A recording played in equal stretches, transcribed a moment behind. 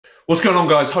What's going on,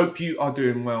 guys? Hope you are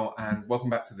doing well and welcome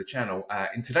back to the channel.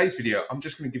 In today's video, I'm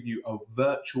just going to give you a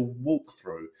virtual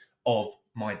walkthrough of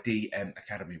my DM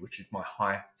Academy, which is my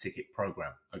high ticket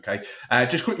program. Okay,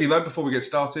 just quickly though, before we get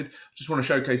started, I just want to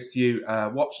showcase to you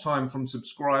watch time from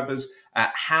subscribers,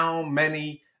 how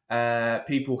many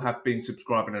people have been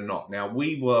subscribing or not. Now,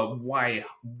 we were way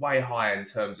high in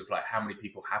terms of like how many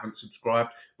people haven't subscribed.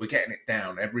 We're getting it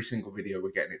down. Every single video,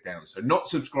 we're getting it down. So not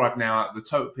subscribed now, out of the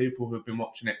total people who have been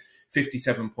watching it,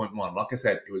 57.1. Like I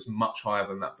said, it was much higher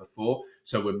than that before.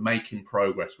 So we're making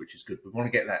progress, which is good. We want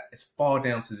to get that as far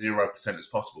down to 0% as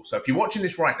possible. So if you're watching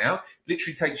this right now, it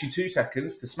literally takes you 2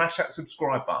 seconds to smash that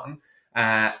subscribe button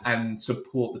and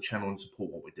support the channel and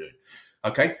support what we're doing.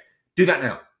 Okay, do that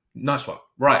now. Nice one.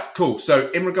 Right, cool. So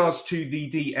in regards to the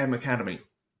DM Academy,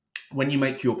 when you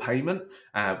make your payment,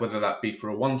 whether that be for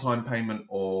a one-time payment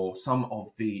or some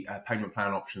of the payment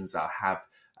plan options that I have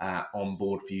on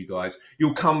board for you guys,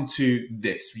 you'll come to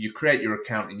this. You create your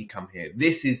account and you come here.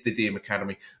 This is the DM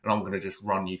Academy, and I'm going to just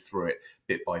run you through it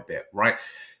bit by bit, right?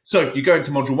 So you go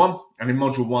into module 1, and in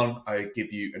module 1, I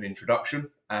give you an introduction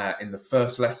in the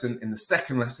first lesson. In the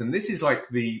second lesson, this is like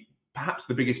perhaps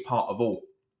the biggest part of all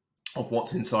of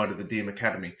what's inside of the DM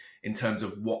Academy in terms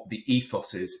of what the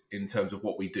ethos is, in terms of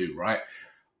what we do, right?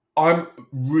 I'm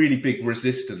really big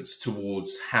resistance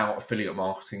towards how affiliate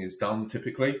marketing is done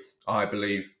typically. I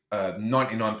believe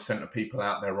 99% of people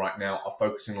out there right now are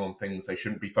focusing on things they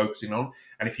shouldn't be focusing on.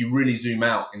 And if you really zoom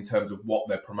out in terms of what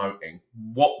they're promoting,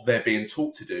 what they're being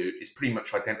taught to do is pretty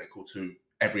much identical to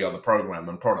every other program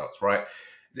and product, right?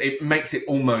 It makes it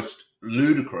almost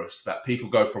ludicrous that people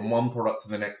go from one product to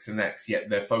the next, yet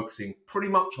they're focusing pretty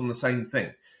much on the same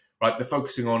thing, right? They're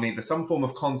focusing on either some form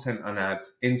of content and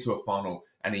ads into a funnel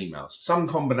and emails, some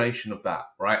combination of that,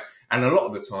 right? And a lot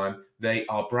of the time they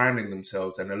are branding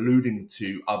themselves and alluding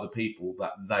to other people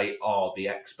that they are the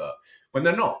expert when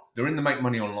they're not. They're in the make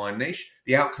money online niche.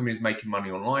 The outcome is making money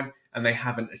online and they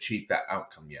haven't achieved that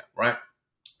outcome yet, right?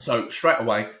 So straight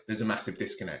away, there's a massive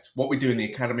disconnect. What we do in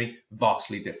the Academy,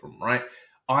 vastly different, right?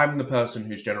 I'm the person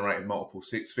who's generated multiple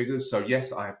 6 figures. So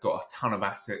yes, I have got a ton of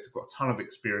assets. I've got a ton of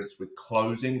experience with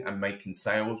closing and making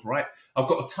sales, right? I've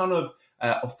got a ton of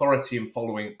authority and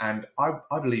following, and I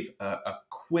believe a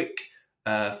quick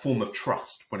form of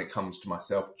trust when it comes to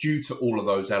myself due to all of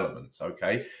those elements,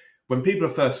 okay? When people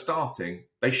are first starting,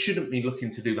 they shouldn't be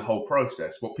looking to do the whole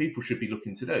process. What people should be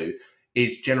looking to do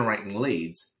is generating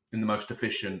leads in the most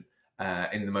efficient,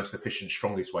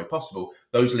 strongest way possible.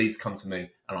 Those leads come to me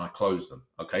and I close them,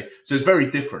 okay? So it's very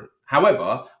different.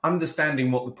 However,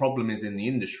 understanding what the problem is in the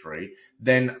industry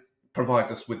then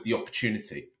provides us with the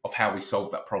opportunity of how we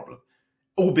solve that problem.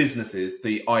 All businesses,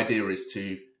 the idea is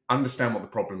to understand what the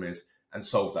problem is and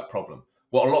solve that problem.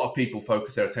 What a lot of people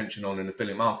focus their attention on in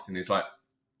affiliate marketing is like,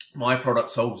 my product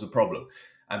solves the problem.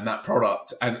 And that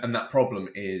product and that problem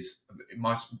is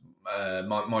my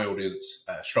audience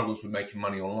struggles with making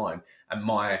money online, and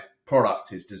my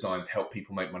product is designed to help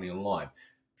people make money online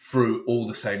through all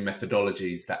the same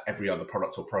methodologies that every other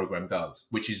product or program does,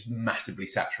 which is massively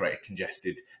saturated,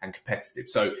 congested, and competitive.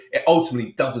 So it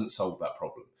ultimately doesn't solve that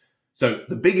problem. So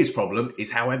the biggest problem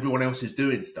is how everyone else is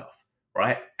doing stuff,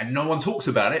 right? And no one talks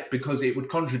about it because it would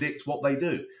contradict what they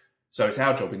do. So it's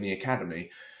our job in the Academy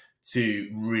to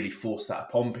really force that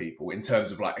upon people in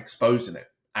terms of like exposing it.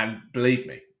 And believe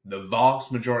me, the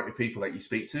vast majority of people that you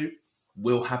speak to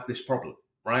will have this problem,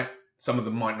 right? Some of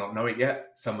them might not know it yet.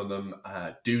 Some of them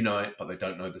do know it, but they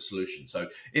don't know the solution. So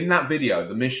in that video,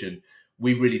 the mission,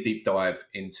 we really deep dive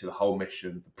into the whole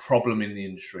mission, the problem in the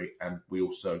industry, and we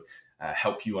also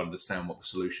help you understand what the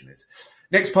solution is.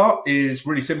 Next part is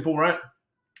really simple, right?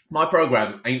 My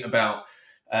program ain't about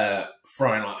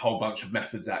throwing like a whole bunch of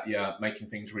methods at you, making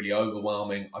things really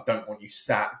overwhelming. I don't want you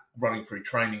sat running through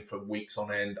training for weeks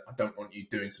on end. I don't want you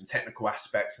doing some technical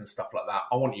aspects and stuff like that.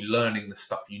 I want you learning the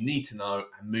stuff you need to know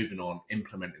and moving on,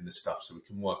 implementing the stuff so we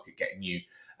can work at getting you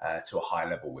to a high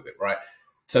level with it, right?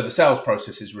 So the sales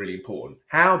process is really important.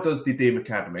 How does the DM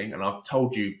Academy, and I've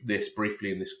told you this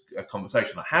briefly in this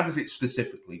conversation, like how does it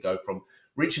specifically go from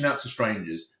reaching out to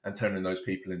strangers and turning those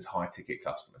people into high ticket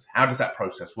customers? How does that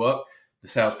process work? The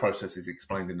sales process is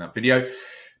explained in that video.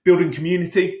 Building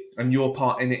community and your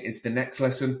part in it is the next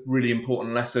lesson, really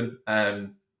important lesson,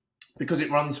 because it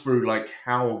runs through like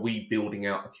how are we building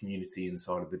out a community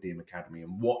inside of the DM Academy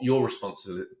and what your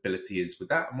responsibility is with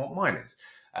that and what mine is.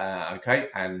 Okay,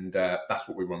 and that's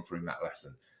what we run through in that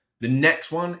lesson. The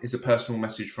next one is a personal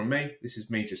message from me. This is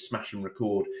me just smash and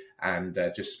record and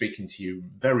just speaking to you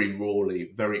very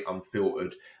rawly, very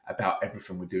unfiltered about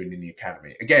everything we're doing in the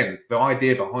Academy. Again, the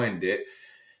idea behind it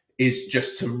is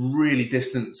just to really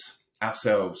distance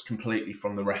ourselves completely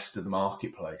from the rest of the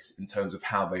marketplace in terms of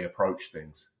how they approach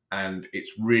things. And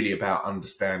it's really about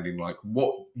understanding like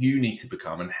what you need to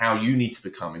become and how you need to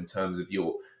become in terms of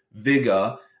your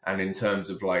vigor and in terms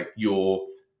of like your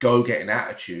go-getting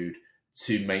attitude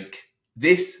to make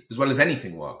this, as well as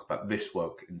anything, work, but this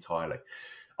work entirely.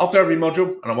 After every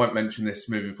module, and I won't mention this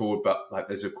moving forward, but like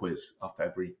there's a quiz after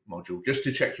every module just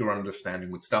to check your understanding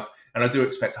with stuff. And I do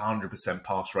expect 100%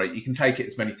 pass rate. You can take it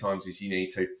as many times as you need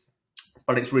to,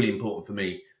 but it's really important for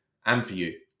me and for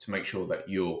you to make sure that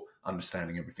you're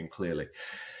understanding everything clearly.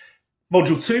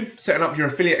 Module 2, setting up your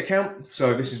affiliate account.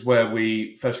 So this is where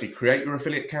we firstly create your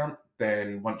affiliate account.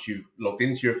 Then once you've logged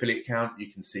into your affiliate account,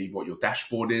 you can see what your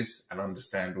dashboard is and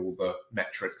understand all the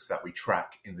metrics that we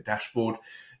track in the dashboard.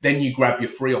 Then you grab your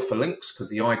free offer links, because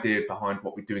the idea behind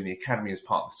what we do in the academy as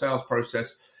part of the sales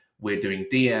process, we're doing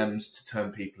DMs to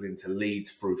turn people into leads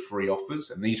through free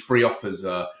offers. And these free offers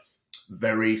are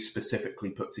very specifically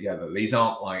put together. These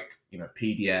aren't like, you know,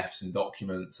 PDFs and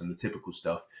documents and the typical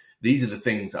stuff. These are the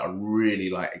things that are really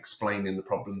like explaining the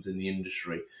problems in the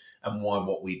industry and why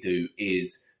what we do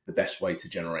is the best way to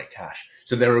generate cash.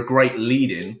 So they're a great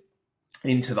lead-in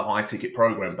into the high ticket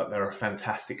program, but they're a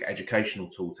fantastic educational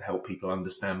tool to help people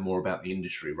understand more about the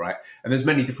industry, right? And there's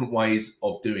many different ways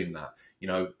of doing that. You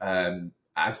know,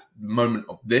 as the moment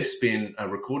of this being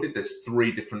recorded, there's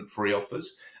 3 different free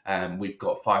offers. We've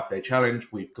got a 5-day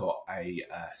challenge, we've got a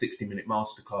 60-minute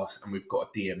masterclass, and we've got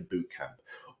a DM bootcamp.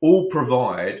 All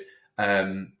provide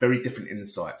very different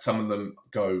insights. Some of them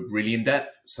go really in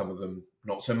depth, some of them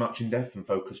not so much in depth and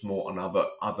focus more on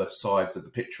other sides of the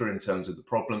picture in terms of the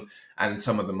problem, and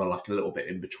some of them are like a little bit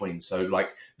in between. So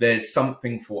like there's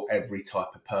something for every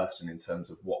type of person in terms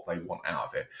of what they want out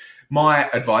of it. My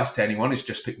advice to anyone is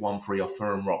just pick one free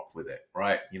offer and rock with it,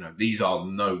 right? You know, these are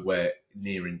nowhere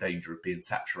near in danger of being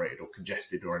saturated or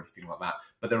congested or anything like that,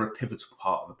 but they're a pivotal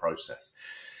part of the process.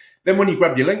 Then when you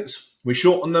grab your links, we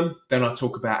shorten them. Then I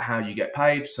talk about how you get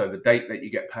paid, so the date that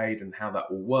you get paid and how that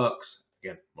all works.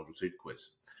 Again, module 2,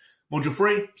 quiz. Module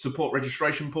 3, support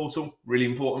registration portal, really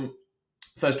important.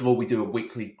 First of all, we do a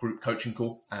weekly group coaching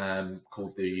call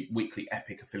called the Weekly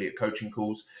Epic Affiliate Coaching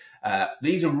Calls.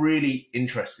 These are really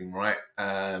interesting, right?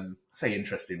 I say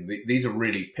interesting. These are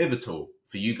really pivotal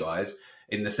for you guys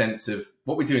in the sense of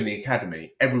what we do in the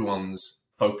academy. Everyone's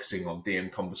focusing on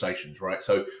DM conversations, right?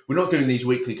 So we're not doing these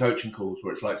weekly coaching calls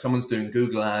where it's like someone's doing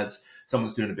Google ads,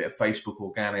 someone's doing a bit of Facebook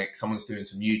organic, someone's doing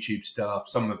some YouTube stuff,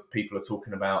 some of people are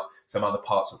talking about some other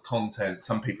parts of content,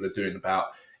 some people are doing about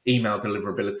email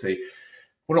deliverability.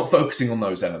 We're not focusing on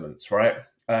those elements, right?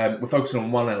 We're focusing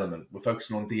on one element. We're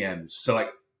focusing on DMs. So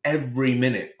like every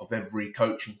minute of every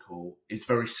coaching call is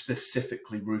very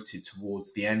specifically rooted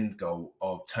towards the end goal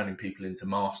of turning people into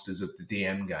masters of the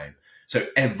DM game. So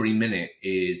every minute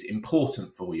is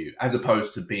important for you, as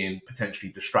opposed to being potentially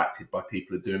distracted by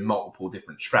people who are doing multiple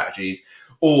different strategies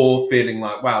or feeling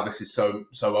like, wow, this is so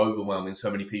overwhelming. So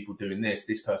many people doing this.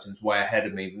 This person's way ahead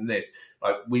of me than this.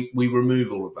 Like we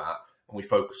remove all of that and we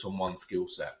focus on one skill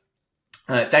set.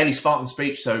 Daily Spartan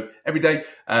speech. So every day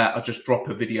I just drop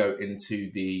a video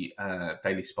into the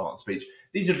daily Spartan speech.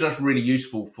 These are just really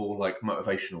useful for like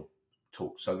motivational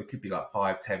talk. So they could be like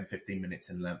 5, 10, 15 minutes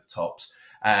in length tops.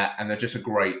 And they're just a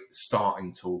great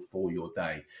starting tool for your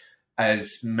day.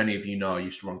 As many of you know, I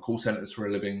used to run call centers for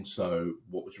a living. So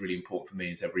what was really important for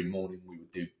me is every morning we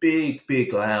would do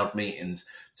big, loud meetings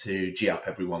to G up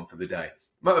everyone for the day.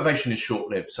 Motivation is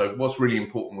short-lived. So what's really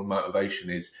important with motivation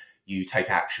is you take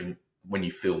action when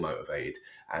you feel motivated.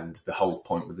 And the whole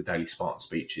point with the daily Spartan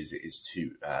speech is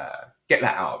to get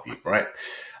that out of you, right?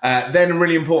 Then a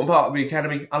really important part of the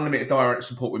academy, unlimited direct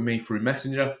support with me through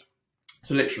Messenger.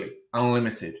 So literally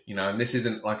unlimited, you know, and this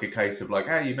isn't like a case of like,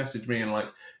 hey, you message me and like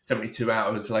 72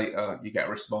 hours later you get a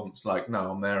response. Like,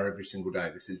 no, I'm there every single day.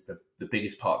 This is the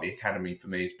biggest part of the academy for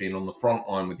me, is being on the front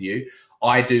line with you.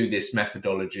 I do this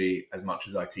methodology as much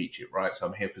as I teach it, right? So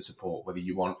I'm here for support, whether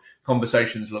you want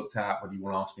conversations looked at, whether you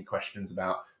want to ask me questions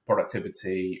about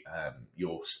productivity,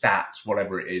 your stats,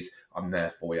 whatever it is, I'm there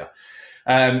for you.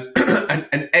 And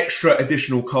an extra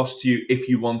additional cost to you, if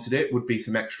you wanted it, would be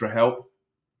some extra help.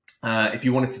 If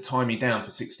you wanted to tie me down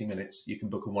for 60 minutes, you can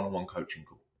book a one-on-one coaching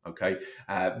call. Okay,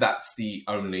 that's the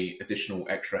only additional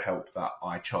extra help that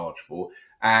I charge for.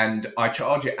 And I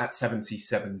charge it at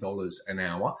 $77 an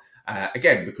hour.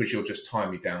 Again, because you'll just tie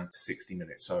me down to 60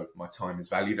 minutes. So my time is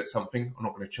valued at something. I'm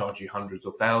not going to charge you hundreds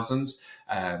or thousands.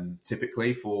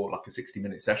 Typically for like a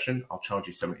 60-minute session, I'll charge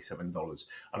you $77.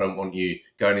 I don't want you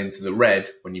going into the red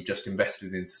when you've just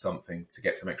invested into something to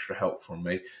get some extra help from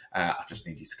me. I just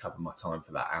need you to cover my time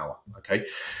for that hour. Okay.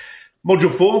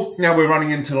 Module 4, now we're running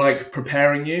into like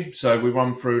preparing you. So we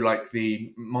run through like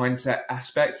the mindset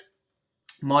aspect.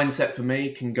 Mindset for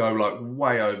me can go like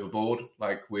way overboard,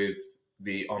 like with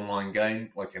the online game,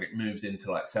 like, and it moves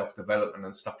into like self-development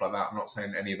and stuff like that. I'm not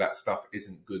saying any of that stuff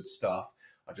isn't good stuff.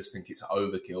 I just think it's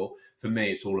overkill. For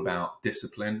me, it's all about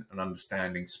discipline and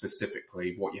understanding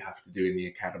specifically what you have to do in the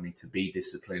academy to be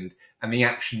disciplined and the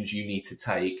actions you need to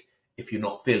take if you're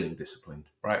not feeling disciplined,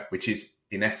 right? Which is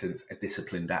in essence a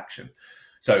disciplined action.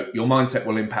 So your mindset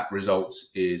will impact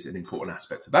results is an important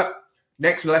aspect of that.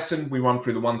 Next lesson, we run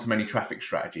through the one-to-many traffic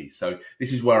strategies. So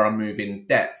this is where I move in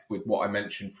depth with what I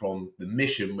mentioned from the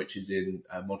mission, which is in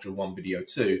module 1, video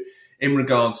 2, in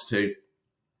regards to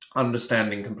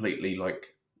understanding completely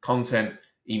like content,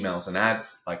 emails and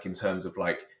ads, like in terms of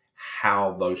like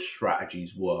how those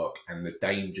strategies work and the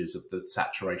dangers of the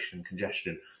saturation and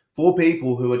congestion for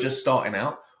people who are just starting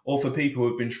out or for people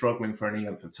who've been struggling for any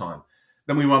length of time.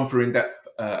 Then we run through in depth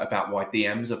about why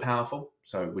DMs are powerful,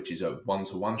 so which is a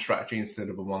one-to-one strategy instead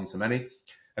of a one-to-many.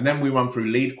 And then we run through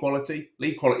lead quality.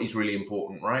 Lead quality is really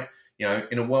important, right? You know,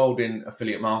 in a world in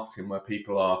affiliate marketing where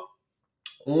people are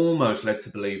almost led to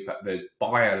believe that there's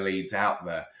buyer leads out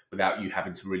there without you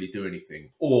having to really do anything,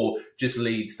 or just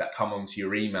leads that come onto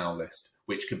your email list,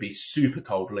 which could be super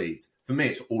cold leads. For me,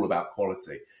 it's all about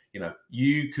quality. You know,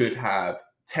 you could have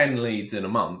 10 leads in a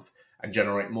month and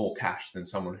generate more cash than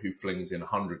someone who flings in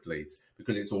 100 leads,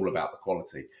 because it's all about the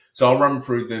quality. So I'll run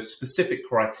through the specific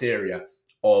criteria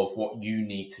of what you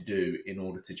need to do in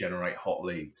order to generate hot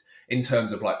leads in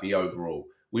terms of like the overall.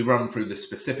 We run through the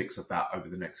specifics of that over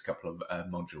the next couple of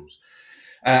modules.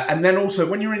 And then also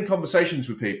when you're in conversations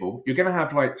with people, you're going to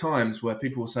have like times where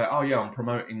people will say, oh yeah, I'm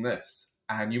promoting this,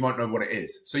 and you won't know what it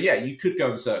is. So yeah, you could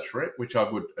go and search for it, which I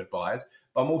would advise.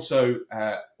 But I'm also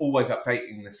always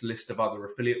updating this list of other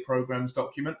affiliate programs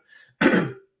document.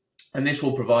 And this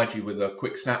will provide you with a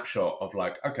quick snapshot of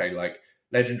like, okay, like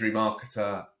legendary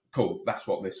marketer, cool, that's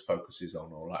what this focuses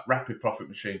on, or like rapid profit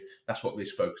machine, that's what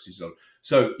this focuses on.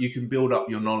 So you can build up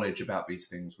your knowledge about these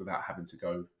things without having to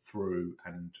go through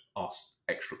and ask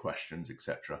extra questions,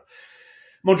 etc.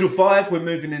 Module 5, we're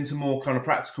moving into more kind of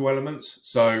practical elements.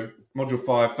 So module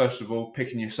 5, first of all,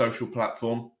 picking your social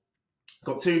platform.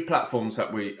 Got 2 platforms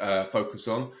that we focus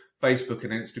on, Facebook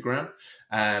and Instagram.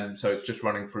 So it's just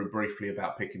running through briefly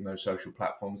about picking those social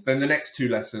platforms. Then the next 2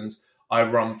 lessons, I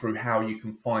run through how you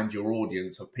can find your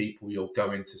audience of people you're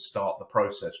going to start the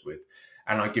process with.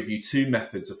 And I give you 2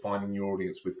 methods of finding your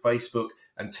audience with Facebook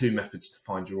and 2 methods to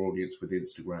find your audience with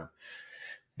Instagram.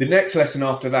 The next lesson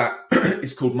after that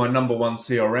is called my number 1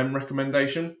 CRM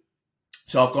recommendation.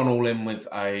 So I've gone all in with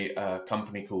a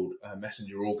company called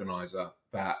Messenger Organizer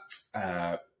that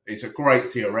is a great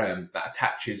CRM that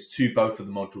attaches to both of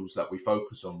the modules that we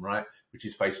focus on, right? Which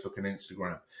is Facebook and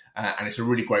Instagram. And it's a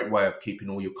really great way of keeping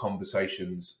all your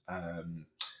conversations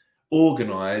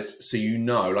organized, so you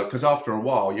know, like, because after a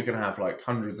while, you're going to have like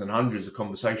hundreds and hundreds of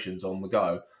conversations on the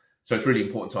go. So it's really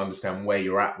important to understand where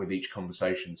you're at with each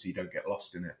conversation so you don't get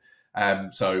lost in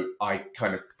it. So I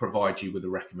kind of provide you with a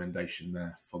recommendation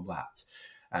there for that.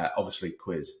 Obviously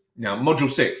quiz. Now, module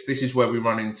 6, this is where we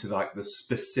run into like the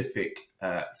specific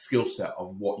skill set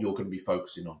of what you're going to be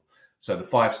focusing on. So the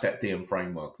 5-step DM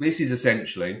framework. This is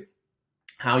essentially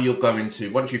how you're going to,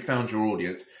 once you've found your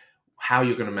audience, how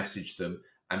you're going to message them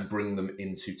and bring them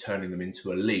into turning them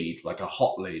into a lead, like a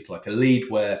hot lead, like a lead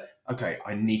where, okay,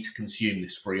 I need to consume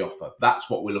this free offer. That's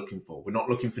what we're looking for. We're not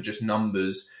looking for just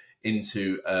numbers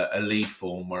into a lead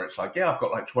form where it's like, yeah, I've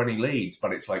got like 20 leads,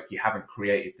 but it's like you haven't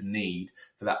created the need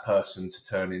for that person to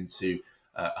turn into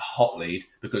a hot lead,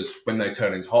 because when they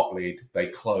turn into hot lead, they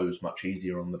close much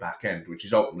easier on the back end, which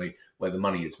is ultimately where the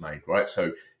money is made, right?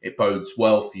 So it bodes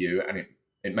well for you, and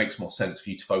it makes more sense for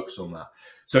you to focus on that.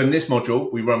 So in this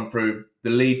module, we run through the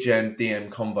lead gen DM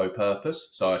convo purpose.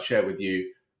 So I share with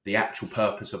you the actual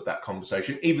purpose of that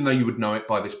conversation. Even though you would know it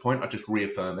by this point, I just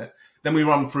reaffirm it. Then we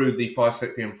run through the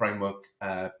 5-step DM framework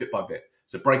bit by bit.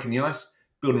 So breaking the ice,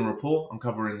 building rapport,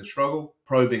 uncovering the struggle,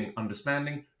 probing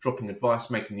understanding, dropping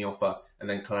advice, making the offer, and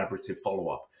then collaborative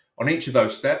follow-up. On each of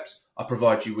those steps, I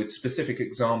provide you with specific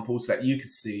examples that you can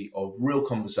see of real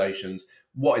conversations,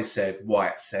 what is said, why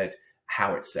it's said,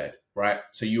 how it's said, right?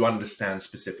 So you understand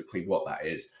specifically what that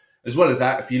is. As well as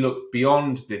that, if you look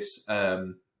beyond this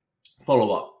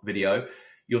follow-up video,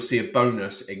 you'll see a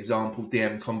bonus example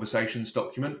DM conversations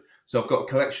document. So I've got a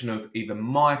collection of either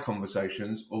my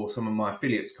conversations or some of my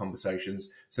affiliates' conversations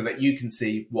so that you can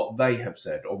see what they have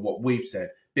said or what we've said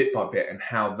bit by bit and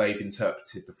how they've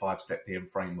interpreted the 5-step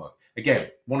DM framework. Again,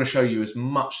 want to show you as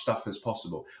much stuff as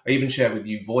possible. I even share with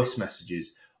you voice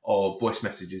messages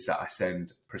that I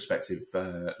send prospective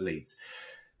leads.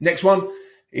 Next one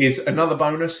is another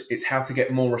bonus. It's how to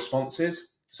get more responses.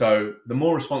 So the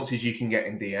more responses you can get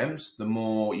in DMs, the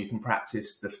more you can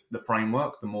practice the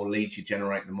framework, the more leads you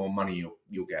generate, the more money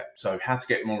you'll get. So how to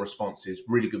get more responses,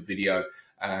 really good video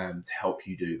to help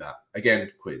you do that.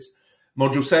 Again, quiz.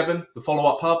 Module 7, the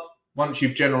follow-up hub. Once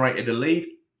you've generated a lead,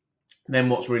 then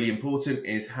what's really important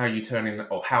is how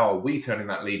are we turning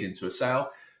that lead into a sale.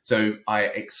 So I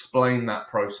explain that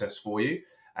process for you.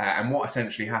 And what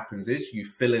essentially happens is you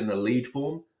fill in a lead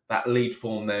form. That lead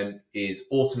form then is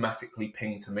automatically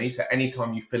pinged to me. So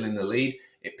anytime you fill in a lead,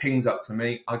 it pings up to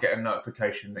me. I get a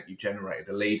notification that you generated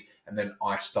a lead, and then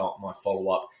I start my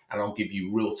follow-up, and I'll give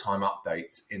you real-time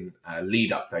updates in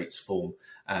lead updates form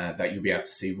that you'll be able to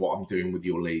see what I'm doing with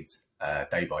your leads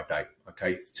day by day,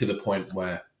 okay? To the point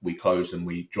where we close them,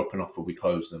 we drop an offer, we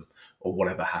close them, or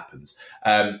whatever happens.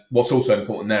 What's also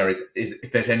important there is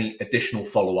if there's any additional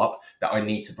follow-up that I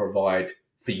need to provide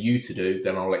for you to do,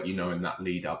 then I'll let you know in that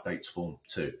lead updates form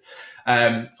too.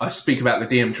 I speak about the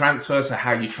DM transfer, so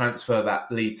how you transfer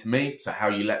that lead to me, so how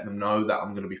you let them know that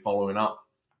I'm going to be following up.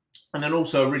 And then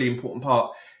also a really important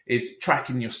part is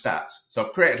tracking your stats. So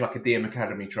I've created like a DM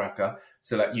Academy tracker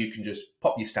so that you can just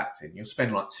pop your stats in. You'll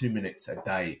spend like 2 minutes a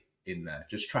day in there,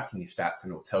 just tracking your stats,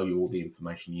 and it'll tell you all the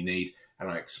information you need. And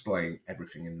I explain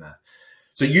everything in there.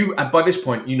 So by this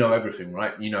point, you know everything,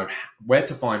 right? You know where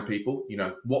to find people, you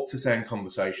know what to say in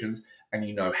conversations, and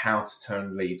you know how to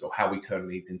turn leads, or how we turn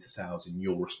leads into sales, and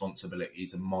your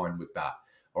responsibilities and mine with that.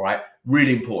 All right.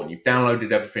 Really important. You've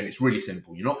downloaded everything. It's really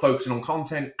simple. You're not focusing on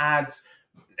content, ads,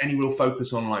 any real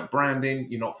focus on like branding.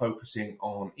 You're not focusing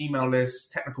on email lists,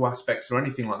 technical aspects, or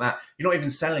anything like that. You're not even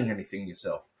selling anything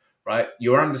yourself, right?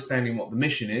 You're understanding what the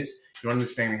mission is. You're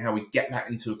understanding how we get that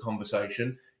into a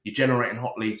conversation. You're generating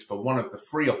hot leads for one of the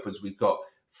free offers we've got,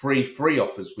 free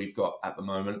offers we've got at the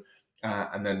moment.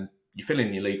 And then you fill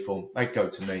in your lead form, they go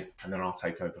to me, and then I'll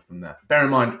take over from there. Bear in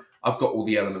mind, I've got all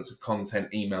the elements of content,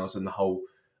 emails, and the whole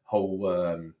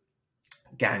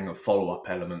gang of follow-up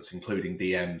elements, including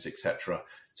DMs, etc.,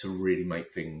 to really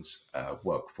make things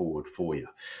work forward for you.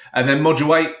 And then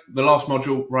module 8, the last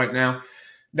module right now,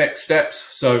 next steps.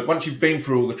 So once you've been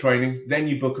through all the training, then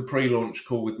you book a pre-launch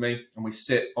call with me, and we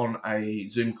sit on a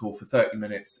Zoom call for 30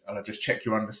 minutes, and I just check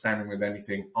your understanding with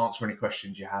anything, answer any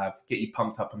questions you have, get you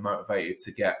pumped up and motivated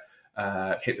to get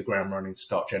hit the ground running,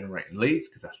 start generating leads,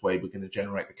 because that's where we're going to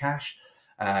generate the cash.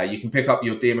 You can pick up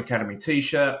your DM Academy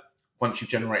t-shirt. Once you've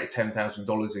generated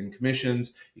 $10,000 in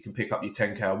commissions, you can pick up your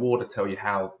 10K award. I tell you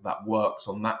how that works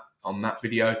on that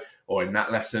video or in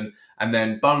that lesson. And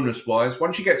then bonus wise,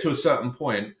 once you get to a certain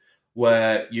point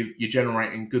where you're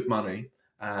generating good money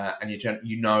and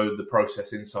you know the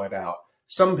process inside out,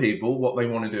 some people, what they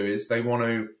want to do is they want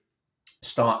to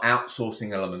start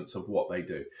outsourcing elements of what they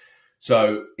do.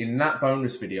 So in that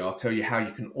bonus video, I'll tell you how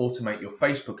you can automate your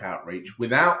Facebook outreach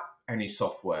without any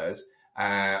softwares.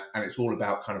 And it's all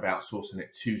about kind of outsourcing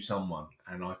it to someone.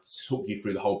 And I talk you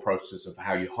through the whole process of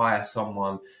how you hire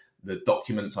someone, the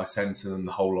documents I send to them,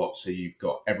 the whole lot. So you've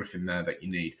got everything there that you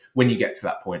need when you get to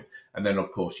that point. And then,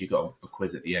 of course, you've got a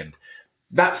quiz at the end.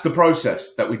 That's the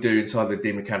process that we do inside the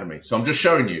DM Academy. So I'm just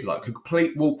showing you like a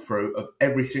complete walkthrough of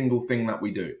every single thing that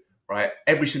we do, right?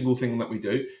 Every single thing that we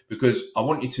do, because I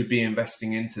want you to be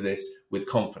investing into this with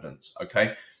confidence,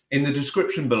 okay? In the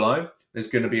description below, there's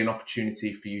going to be an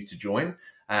opportunity for you to join.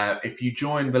 If you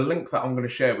join, the link that I'm going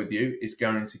to share with you is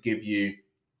going to give you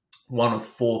one of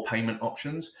 4 payment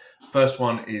options. First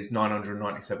one is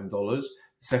 $997. The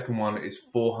second one is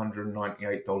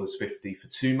 $498.50 for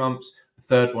 2 months. The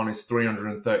third one is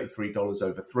 $333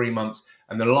 over 3 months.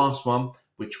 And the last one,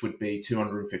 which would be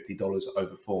 $250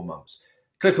 over 4 months.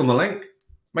 Click on the link,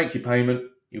 make your payment,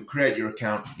 you'll create your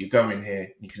account, you go in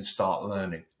here, you can start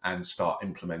learning and start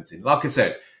implementing. Like I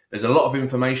said, there's a lot of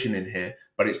information in here,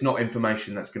 but it's not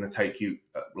information that's going to take you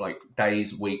like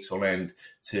days, weeks on end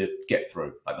to get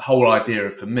through. Like the whole idea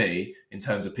for me, in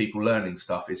terms of people learning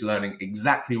stuff, is learning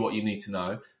exactly what you need to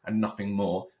know and nothing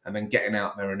more, and then getting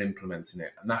out there and implementing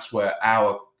it. And that's where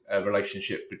our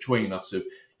relationship between us, of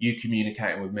you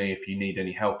communicating with me if you need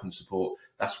any help and support,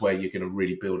 that's where you're going to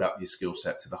really build up your skill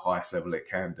set to the highest level it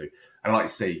can do. And like I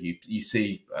say, you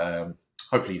see,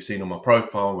 hopefully you've seen on my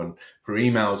profile and through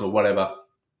emails or whatever,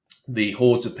 the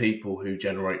hordes of people who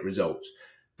generate results,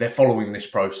 they're following this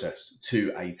process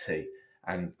to a T,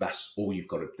 and that's all you've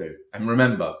got to do. And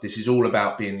remember, this is all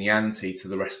about being the ante to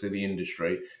the rest of the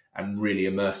industry and really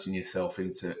immersing yourself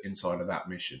inside of that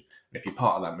mission. And if you're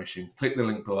part of that mission, click the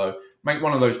link below, make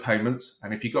one of those payments.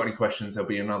 And if you've got any questions, there'll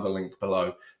be another link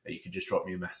below that you can just drop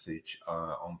me a message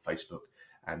on Facebook,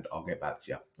 and I'll get back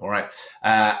to you. All right.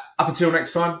 Up until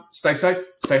next time, stay safe,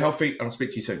 stay healthy, and I'll speak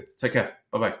to you soon. Take care.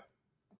 Bye-bye.